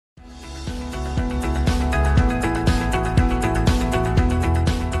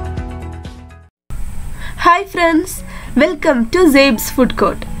Hi friends, welcome to Zaibs food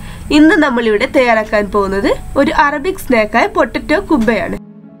court. ഇന്ന് നമ്മൾ ഇവിടെ തയ്യാറാക്കാൻ പോകുന്നത് ഒരു അറബിക് സ്നാക്കായ പൊട്ടറ്റോ കുബ്ബയാണ്.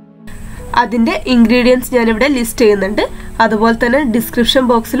 അതിന്റെ ഇൻഗ്രീഡിയൻസ് ഞാൻ ഇവിടെ ലിസ്റ്റ് ചെയ്യുന്നുണ്ട്. അതുപോലെ തന്നെ ഡിസ്ക്രിപ്ഷൻ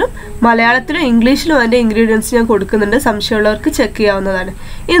ബോക്സിലും മലയാളത്തിലും ഇംഗ്ലീഷിലും അതിന്റെ ഇൻഗ്രീഡിയൻസ് ഞാൻ കൊടുക്കുന്നുണ്ട്. സംശയമുള്ളവർക്ക് ചെക്ക് ചെയ്യാവുന്നതാണ്.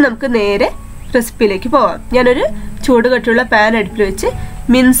 ഇനി നമുക്ക് നേരെ റെസിപ്പിയിലേക്ക് പോവാം. ഞാൻ ഒരു ചൂടുകട്ടിയുള്ള പാൻ അടുപ്പിൽ വെച്ച്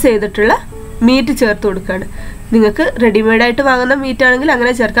മിൻസ് ചെയ്തിട്ടുള്ള മീറ്റ് ചേർത്ത് കൊടുക്കുകയാണ്. നിങ്ങൾക്ക് റെഡിമെയ്ഡ് ആയിട്ട് വാങ്ങുന്ന മീറ്റ് ആണെങ്കിൽ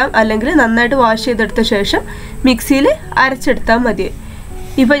അങ്ങനെ ചേർക്കാം, അല്ലെങ്കിൽ നന്നായിട്ട് വാഷ് ചെയ്തെടുത്ത ശേഷം മിക്സിയിൽ അരച്ചെടുത്താൽ മതി.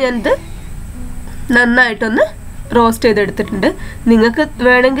 ഇപ്പോൾ ഞാനിത് നന്നായിട്ടൊന്ന് റോസ്റ്റ് ചെയ്തെടുത്തിട്ടുണ്ട്. നിങ്ങൾക്ക്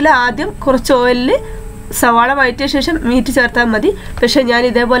വേണമെങ്കിൽ ആദ്യം കുറച്ച് ഓയിലിൽ സവാള വഴറ്റിയ ശേഷം മീറ്റ് ചേർത്താൽ മതി. പക്ഷേ ഞാൻ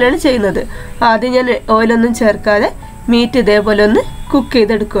ഇതേപോലെയാണ് ചെയ്യുന്നത്. ആദ്യം ഞാൻ ഓയിലൊന്നും ചേർക്കാതെ മീറ്റ് ഇതേപോലെ ഒന്ന് കുക്ക്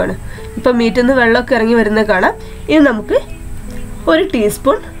ചെയ്തെടുക്കുകയാണ്. ഇപ്പോൾ മീറ്റിൽ നിന്ന് വെള്ളമൊക്കെ ഇറങ്ങി വരുന്നത് കാണാം. ഇനി നമുക്ക് ഒരു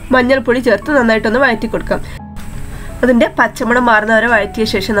ടീസ്പൂൺ മഞ്ഞൾപ്പൊടി ചേർത്ത് നന്നായിട്ടൊന്ന് വഴറ്റി കൊടുക്കാം. അതിൻ്റെ പച്ചമണം മാറുന്നവരെ വഴറ്റിയ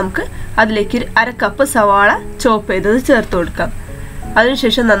ശേഷം നമുക്ക് അതിലേക്ക് അര കപ്പ് സവാള ചോപ്പ് ചെയ്തത് ചേർത്ത് കൊടുക്കാം.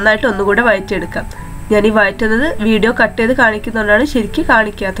 അതിനുശേഷം നന്നായിട്ട് ഒന്നുകൂടെ വഴറ്റിയെടുക്കാം. ഞാൻ ഈ വഴറ്റുന്നത് വീഡിയോ കട്ട് ചെയ്ത് കാണിക്കുന്നതുകൊണ്ടാണ് ശരിക്കും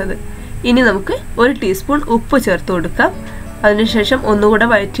കാണിക്കാത്തത്. ഇനി നമുക്ക് ഒരു ടീസ്പൂൺ ഉപ്പ് ചേർത്ത് കൊടുക്കാം. അതിനുശേഷം ഒന്നുകൂടെ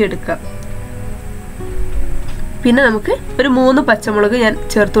വഴറ്റിയെടുക്കാം. പിന്നെ നമുക്ക് ഒരു 3 പച്ചമുളക് ഞാൻ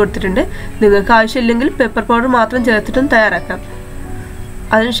ചേർത്ത് കൊടുത്തിട്ടുണ്ട്. നിങ്ങൾക്ക് ആവശ്യമില്ലെങ്കിൽ പെപ്പർ പൗഡർ മാത്രം ചേർത്തിട്ടും തയ്യാറാക്കാം.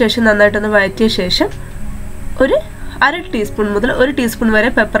 അതിനുശേഷം നന്നായിട്ടൊന്ന് വഴറ്റിയ ശേഷം ഒരു അര ടീസ്പൂൺ മുതൽ 1 ടീസ്പൂൺ വരെ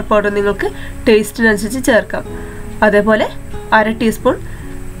പെപ്പർ പൗഡർ നിങ്ങൾക്ക് ടേസ്റ്റിനനുസരിച്ച് ചേർക്കാം. അതേപോലെ അര ടീസ്പൂൺ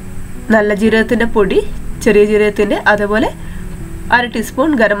നല്ല ജീരകത്തിൻ്റെ പൊടി, ചെറിയ ജീരകത്തിൻ്റെ, അതേപോലെ അര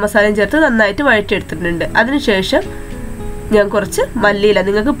ടീസ്പൂൺ ഗരം മസാലയും ചേർത്ത് നന്നായിട്ട് വഴറ്റിയെടുത്തിട്ടുണ്ട്. അതിനുശേഷം ഞാൻ കുറച്ച് മല്ലിയില,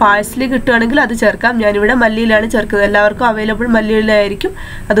 നിങ്ങൾക്ക് പാഴ്സ്ലി കിട്ടുകയാണെങ്കിൽ അത് ചേർക്കാം. ഞാനിവിടെ മല്ലിയിലാണ് ചേർക്കുന്നത്. എല്ലാവർക്കും അവൈലബിൾ മല്ലിയില ആയിരിക്കും.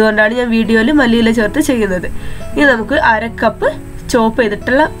 അതുകൊണ്ടാണ് ഞാൻ വീഡിയോയിൽ മല്ലിയില ചേർത്ത് ചെയ്യുന്നത്. ഇനി നമുക്ക് അര കപ്പ് ചോപ്പ്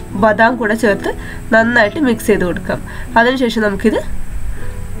ചെയ്തിട്ടുള്ള ബദാം കൂടെ ചേർത്ത് നന്നായിട്ട് മിക്സ് ചെയ്ത് കൊടുക്കാം. അതിനുശേഷം നമുക്കിത്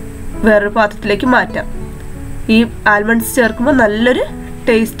വേറൊരു പാത്രത്തിലേക്ക് മാറ്റാം. ഈ ആൽമണ്ട്സ് ചേർക്കുമ്പോൾ നല്ലൊരു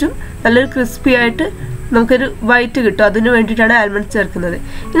ടേസ്റ്റും നല്ലൊരു ക്രിസ്പി ആയിട്ട് നമുക്കൊരു വൈറ്റ് കിട്ടും. അതിന് വേണ്ടിയിട്ടാണ് ആൽമണ്ട്സ് ചേർക്കുന്നത്.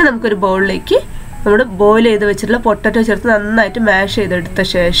 ഇനി നമുക്കൊരു ബൗളിലേക്ക് നമ്മൾ ബോയിൽ ചെയ്ത് വെച്ചിട്ടുള്ള പൊട്ടറ്റോ ചേർത്ത് നന്നായിട്ട് മാഷ് ചെയ്തെടുത്ത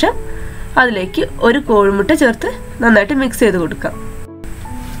ശേഷം അതിലേക്ക് ഒരു കോഴിമുട്ട ചേർത്ത് നന്നായിട്ട് മിക്സ് ചെയ്ത് കൊടുക്കാം.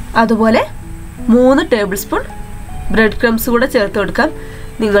 അതുപോലെ 3 ടേബിൾ സ്പൂൺ ബ്രെഡ് ക്രംസ് കൂടെ ചേർത്ത് കൊടുക്കാം.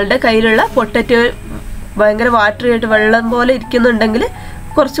 നിങ്ങളുടെ കയ്യിലുള്ള പൊട്ടറ്റോ ഭയങ്കര വാട്ടറി ആയിട്ട് വെള്ളം പോലെ ഇരിക്കുന്നുണ്ടെങ്കിൽ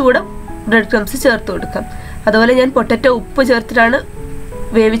കുറച്ചുകൂടെ ബ്രെഡ് ക്രംസ് ചേർത്ത് കൊടുക്കാം. അതുപോലെ ഞാൻ പൊട്ടറ്റോ ഉപ്പ് ചേർത്തിട്ടാണ്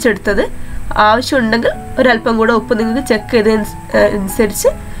വേവിച്ചെടുത്തത്. ആവശ്യമുണ്ടെങ്കിൽ ഒരല്പം കൂടെ ഉപ്പ് നിങ്ങൾക്ക് ചെക്ക്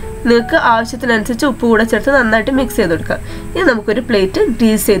ചെയ്തതനുസരിച്ച് നിങ്ങൾക്ക് ആവശ്യത്തിനനുസരിച്ച് ഉപ്പ് കൂടെ ചേർത്ത് നന്നായിട്ട് മിക്സ് ചെയ്ത് കൊടുക്കാം. ഇനി നമുക്കൊരു പ്ലേറ്റ്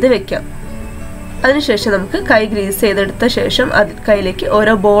ഗ്രീസ് ചെയ്ത് വെക്കാം. അതിനുശേഷം നമുക്ക് കൈ ഗ്രീസ് ചെയ്തെടുത്ത ശേഷം കയ്യിലേക്ക്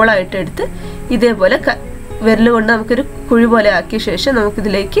ഓരോ ബോളായിട്ട് എടുത്ത് ഇതേപോലെ വിരൽ കൊണ്ട് നമുക്കൊരു കുഴി പോലെ ആക്കിയ ശേഷം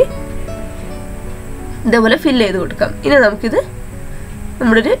നമുക്കിതിലേക്ക് ഇതേപോലെ ഫില്ല് ചെയ്ത് കൊടുക്കാം. ഇനി നമുക്കിത്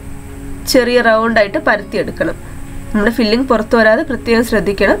നമ്മളൊരു ചെറിയ റൗണ്ടായിട്ട് പരത്തിയെടുക്കണം. നമ്മുടെ ഫില്ലിങ് പുറത്തു വരാതെ പ്രത്യേകം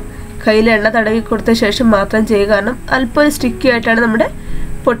ശ്രദ്ധിക്കണം. കയ്യിൽ എണ്ണ തടവി കൊടുത്ത ശേഷം മാത്രം ചെയ്യുക, കാരണം അല്പം സ്റ്റിക്കി ആയിട്ടാണ് നമ്മുടെ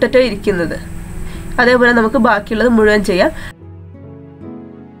പൊട്ടറ്റോ ഇരിക്കുന്നത്. അതേപോലെ നമുക്ക് ബാക്കിയുള്ളത് മുഴുവൻ ചെയ്യാം.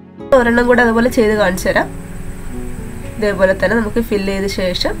 ഒരെണ്ണം കൂടെ അതുപോലെ ചെയ്ത് കാണിച്ചു തരാം. ഇതേപോലെ തന്നെ നമുക്ക് ഫില്ല് ചെയ്ത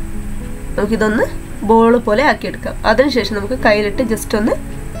ശേഷം നമുക്കിതൊന്ന് ബോൾ പോലെ ആക്കിയെടുക്കാം. അതിനുശേഷം നമുക്ക് കയ്യിലിട്ട് ജസ്റ്റ് ഒന്ന്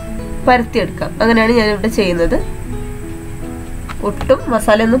പരത്തിയെടുക്കാം. അങ്ങനെയാണ് ഞാനിവിടെ ചെയ്യുന്നത്. ഒട്ടും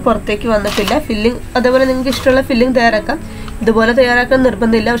മസാലയൊന്നും പുറത്തേക്ക് വന്നിട്ടില്ല. ഫില്ലിങ് അതേപോലെ നിങ്ങൾക്ക് ഇഷ്ടമുള്ള ഫില്ലിങ് തയ്യാറാക്കാം. ഇതുപോലെ തയ്യാറാക്കാൻ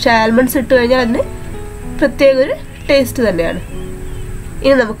നിർബന്ധമില്ല. പക്ഷേ ആൽമണ്ട്സ് ഇട്ട് കഴിഞ്ഞാൽ അതിന് പ്രത്യേക ഒരു ടേസ്റ്റ് തന്നെയാണ്.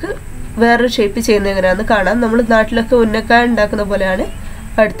 ഇനി നമുക്ക് വേറൊരു ഷേപ്പ് ചെയ്യുന്നത് എങ്ങനെയാണെന്ന് കാണാം. നമ്മൾ നാട്ടിലൊക്കെ ഉന്നക്കായ ഉണ്ടാക്കുന്ന പോലെയാണ്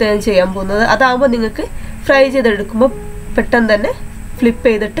അടുത്ത് ഞാൻ ചെയ്യാൻ പോകുന്നത്. അതാകുമ്പോൾ നിങ്ങൾക്ക് ഫ്രൈ ചെയ്തെടുക്കുമ്പോൾ പെട്ടെന്ന് തന്നെ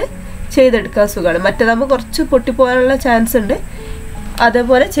ഫ്ലിപ്പ് ചെയ്തെടുക്കാൻ സുഖമാണ്. മറ്റേതാകുമ്പോൾ കുറച്ച് പൊട്ടിപ്പോകാനുള്ള ചാൻസ് ഉണ്ട്.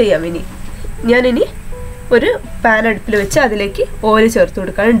 അതേപോലെ ചെയ്യാം. ഞാനിനി ഒരു പാൻ അടുപ്പിൽ വെച്ച് അതിലേക്ക് ഓയിൽ ചേർത്ത്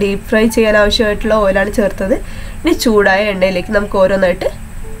കൊടുക്കുകയാണ്. ഡീപ്പ് ഫ്രൈ ചെയ്യാൻ ആവശ്യമായിട്ടുള്ള ഓയിലാണ് ചേർത്തത്. ഇനി ചൂടായ എണ്ണയിലേക്ക് നമുക്ക് ഓരോന്നായിട്ട്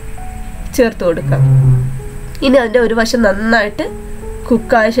ചേർത്ത് കൊടുക്കാം. ഇനി അതിൻ്റെ ഒരു വശം നന്നായിട്ട്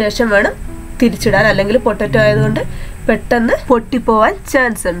കുക്കായ ശേഷം വേണം തിരിച്ചിടാൻ, അല്ലെങ്കിൽ പൊട്ടറ്റോ ആയതുകൊണ്ട് പെട്ടെന്ന് പൊട്ടിപ്പോവാൻ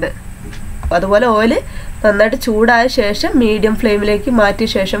ചാൻസ് ഉണ്ട്. അതുപോലെ ഓയിൽ നന്നായിട്ട് ചൂടായ ശേഷം മീഡിയം ഫ്ലെയിമിലേക്ക് മാറ്റിയ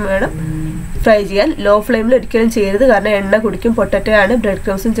ശേഷം വേണം ഫ്രൈ ചെയ്യാൻ. ലോ ഫ്ലെയിമിൽ ഒരിക്കലും ചെയ്യരുത്, കാരണം എണ്ണ കുടിക്കും. പൊട്ടറ്റോ ആണ്, ബ്രെഡ്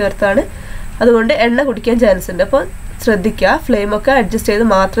ക്രംസും ചേർത്താണ്, അതുകൊണ്ട് എണ്ണ കുടിക്കാൻ ചാൻസ് ഉണ്ട്. അപ്പോൾ ശ്രദ്ധിക്കുക, ഫ്ലെയിമൊക്കെ അഡ്ജസ്റ്റ് ചെയ്ത്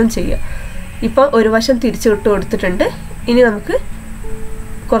മാത്രം ചെയ്യുക. ഇപ്പോൾ ഒരു വശം തിരിച്ചു വിട്ട് കൊടുത്തിട്ടുണ്ട്. ഇനി നമുക്ക്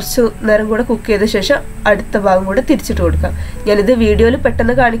കുറച്ച് നേരം കൂടെ കുക്ക് ചെയ്ത ശേഷം അടുത്ത ഭാഗം കൂടെ തിരിച്ചിട്ട് കൊടുക്കാം. ഞാനിത് വീഡിയോയിൽ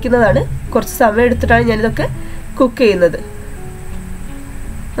പെട്ടെന്ന് കാണിക്കുന്നതാണ്. കുറച്ച് സമയം എടുത്തിട്ടാണ് ഞാനിതൊക്കെ കുക്ക് ചെയ്യുന്നത്.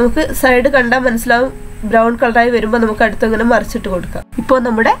 നമുക്ക് സൈഡ് കണ്ടാൽ മനസ്സിലാവും. ബ്രൗൺ കളറായി വരുമ്പോൾ നമുക്ക് അടുത്തങ്ങനെ മറിച്ചിട്ട് കൊടുക്കാം. ഇപ്പോൾ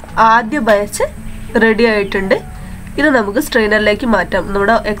നമ്മുടെ ആദ്യ ബാച്ച് റെഡി ആയിട്ടുണ്ട്. ഇത് നമുക്ക് സ്ട്രെയിനറിലേക്ക് മാറ്റാം.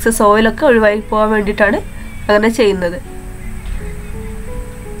 നമ്മുടെ എക്സസ് ഓയിലൊക്കെ ഒഴിവായി പോകാൻ വേണ്ടിയിട്ടാണ് അങ്ങനെ ചെയ്യുന്നത്.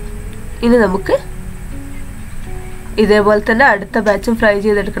 ഇനി നമുക്ക് ഇതേപോലെ തന്നെ അടുത്ത ബാച്ചും ഫ്രൈ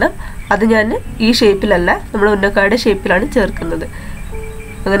ചെയ്തെടുക്കണം. അത് ഞാൻ ഈ ഷേപ്പിലല്ല, നമ്മൾ ഉന്നക്കായുടെ ഷേപ്പിലാണ് ചേർക്കുന്നത്.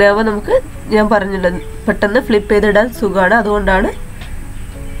 അങ്ങനെ ആവുമ്പോൾ നമുക്ക് ഞാൻ പറഞ്ഞല്ലോ പെട്ടെന്ന് ഫ്ലിപ്പ് ചെയ്തിടാൻ സുഖമാണ്, അതുകൊണ്ടാണ്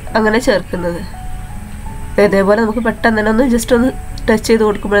അങ്ങനെ ചേർക്കുന്നത്. ഇതേപോലെ നമുക്ക് പെട്ടെന്ന് തന്നെ ഒന്ന് ജസ്റ്റ് ഒന്ന് ടച്ച് ചെയ്ത്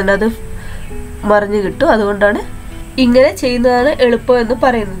കൊടുക്കുമ്പോൾ തന്നെ അത് മറിഞ്ഞ് കിട്ടും. അതുകൊണ്ടാണ് ഇങ്ങനെ ചെയ്യുന്നതാണ് എളുപ്പം എന്ന്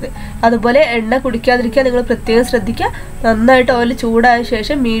പറയുന്നത്. അതുപോലെ എണ്ണ കുടിക്കാതിരിക്കാൻ നിങ്ങൾ പ്രത്യേകം ശ്രദ്ധിക്കുക. നന്നായിട്ട് ഓയിൽ ചൂടായ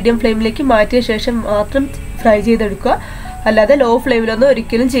ശേഷം മീഡിയം ഫ്ലെയിമിലേക്ക് മാറ്റിയ ശേഷം മാത്രം ഫ്രൈ ചെയ്തെടുക്കുക. അല്ലാതെ ലോ ഫ്ലെയിമിലൊന്നും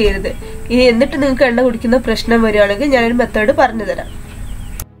ഒരിക്കലും ചെയ്യരുത്. ഇനി എന്നിട്ട് നിങ്ങൾക്ക് എണ്ണ കുടിക്കുന്ന പ്രശ്നം വരികയാണെങ്കിൽ ഞാനൊരു മെത്തേഡ് പറഞ്ഞു തരാം.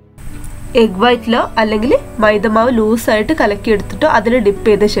 എഗ് വൈറ്റിലോ അല്ലെങ്കിൽ മൈദമാവ് ലൂസായിട്ട് കലക്കിയെടുത്തിട്ടോ അതിൽ ഡിപ്പ്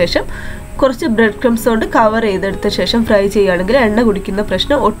ചെയ്ത ശേഷം കുറച്ച് ബ്രെഡ് ക്രംസ് കൊണ്ട് കവർ ചെയ്തെടുത്ത ശേഷം ഫ്രൈ ചെയ്യുകയാണെങ്കിൽ എണ്ണ കുടിക്കുന്ന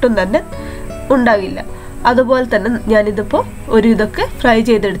പ്രശ്നം ഒട്ടും തന്നെ ഉണ്ടാകില്ല. അതുപോലെ തന്നെ ഞാനിതിപ്പോൾ ഒരു ഇതൊക്കെ ഫ്രൈ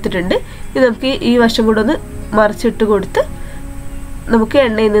ചെയ്തെടുത്തിട്ടുണ്ട്. ഇത് നമുക്ക് ഈ വശം കൂടെ ഒന്ന് മറിച്ചിട്ട് കൊടുത്ത് നമുക്ക്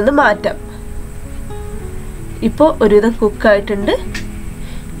എണ്ണയിൽ നിന്ന് മാറ്റാം. ഇപ്പോൾ ഒരുവിധം കുക്കായിട്ടുണ്ട്.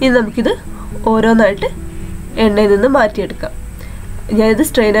 ഇനി നമുക്കിത് ഓരോന്നായിട്ട് എണ്ണയിൽ നിന്ന് മാറ്റിയെടുക്കാം. ഞാനിത്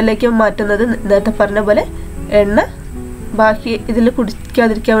സ്ട്രെയിനറിലേക്ക് മാറ്റുന്നത് നേരത്തെ പറഞ്ഞ പോലെ എണ്ണ ബാക്കി ഇതിൽ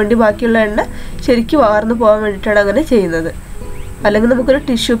കുടിക്കാതിരിക്കാൻ വേണ്ടി ബാക്കിയുള്ള എണ്ണ ശരിക്കും വാർന്നു പോകാൻ വേണ്ടിയിട്ടാണ് അങ്ങനെ ചെയ്യുന്നത്. അല്ലെങ്കിൽ നമുക്കൊരു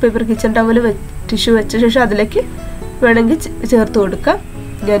tissue paper kitchen towel tissue വെച്ച ശേഷം അതിലേക്ക് വേണമെങ്കിൽ ചേർത്ത് കൊടുക്കാം.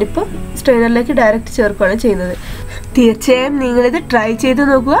 ഞാനിപ്പോൾ സ്ട്രെയിനറിലേക്ക് ഡയറക്റ്റ് ചേർക്കുകയാണ് ചെയ്യുന്നത്. തീർച്ചയായും നിങ്ങളിത് ട്രൈ ചെയ്ത്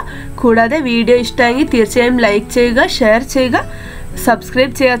നോക്കുക. കൂടാതെ വീഡിയോ ഇഷ്ടമായെങ്കിൽ തീർച്ചയായും ലൈക്ക് ചെയ്യുക, ഷെയർ ചെയ്യുക.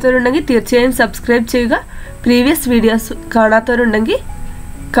 സബ്സ്ക്രൈബ് ചെയ്യാത്തവരുണ്ടെങ്കിൽ തീർച്ചയായും സബ്സ്ക്രൈബ് ചെയ്യുക. പ്രീവിയസ് വീഡിയോസ് കാണാത്തവരുണ്ടെങ്കിൽ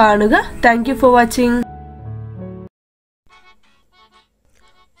കാണുക. Thank you for watching.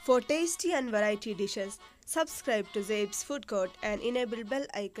 For tasty and variety dishes, subscribe to Zaibs Food Court and enable bell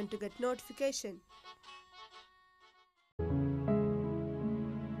icon to get notification.